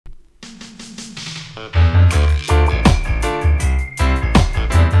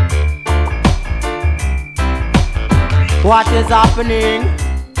What is happening?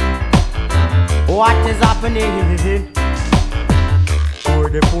 What is happening? For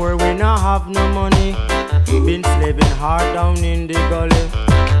the poor we not have no money. Been slaving hard down in the gully.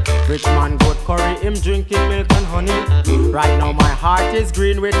 Rich man got curry, him drinking milk and honey. Right now my heart is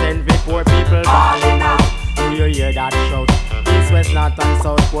green with envy. Poor people bawling out. Do you hear that shout? East, west, north and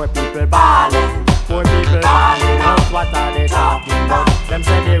south. Poor people bawling. Poor people bawling out. What are they talking about? Them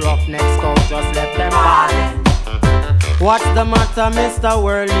say the roughnecks scout just left them bawling. What's the matter, Mr.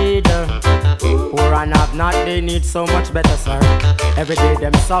 World Leader? Poor and have not, they need so much better, sir. Every day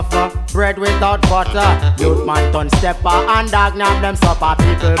them suffer, bread without butter. Youth man turn stepper and dog nab them supper.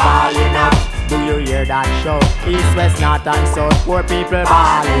 People bawling up, do you hear that shout? East, west, north and south, poor people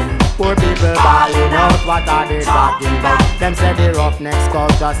bawling. Poor people bawling out, what are they talking about? Them say the roughnecks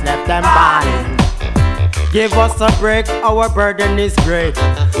scout just left them bawling. Give us a break, our burden is great.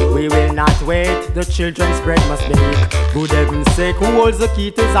 We will not wait, the children's bread must be eat. Good heaven's sake, who holds the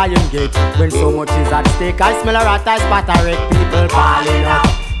key to Zion Gate? When so much is at stake, I smell a rat, I spot a wreck. People bawling up,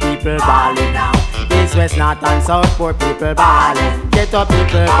 people bawling out. East, west, north and south, poor people bawling. Get up,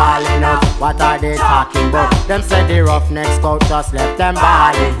 people bawling up, what are they talking about? Them said the roughnecks scout just left them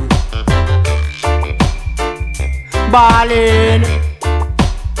bawling. Bawling.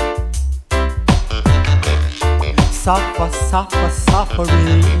 Suffer, suffer,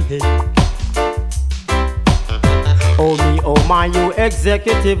 suffering. Oh me, oh my, you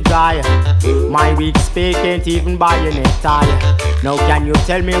executive guy. My weak speak ain't even buy a necktie. Now can you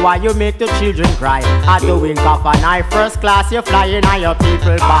tell me why you make the children cry? At the wink of an eye, first class you flying, and your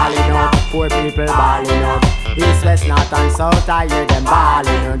people bawling out. Poor people bawling out. East, west, north and south, I hear them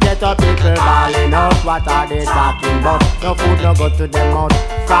bawling out. Get up people bawling out, what are they talking about? No food no go to them out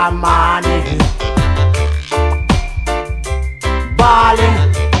from money.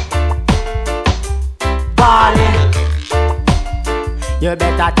 Bawling, bawling. You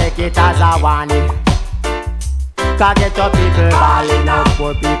better take it as a warning. Cause get your people bawling out,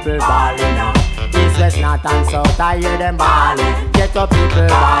 poor people bawling out. East, west, north and south, I hear them bawling. Get your people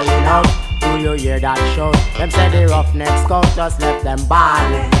bawling out. Do you hear that shout? Them say the roughnecks scout just left them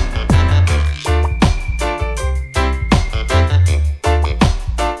bawling.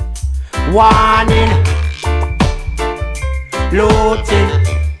 Warning. Looting,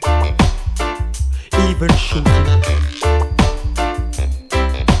 even shooting.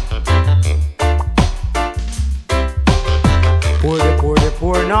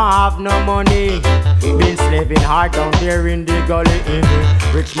 Poor no have no money. Been slaving hard down there in the gully.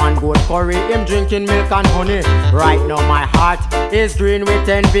 Rich man got curry, him drinking milk and honey. Right now my heart is green with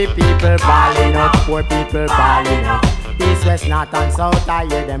envy. People bawling out, poor people bawling out. East, west, north and south, I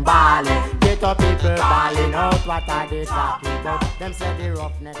hear them bawling. Get up people bawling out, what are they talking about? Them say the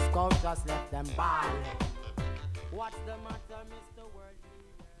roughnecks scout just left them bawling. What's the matter, Mr. World?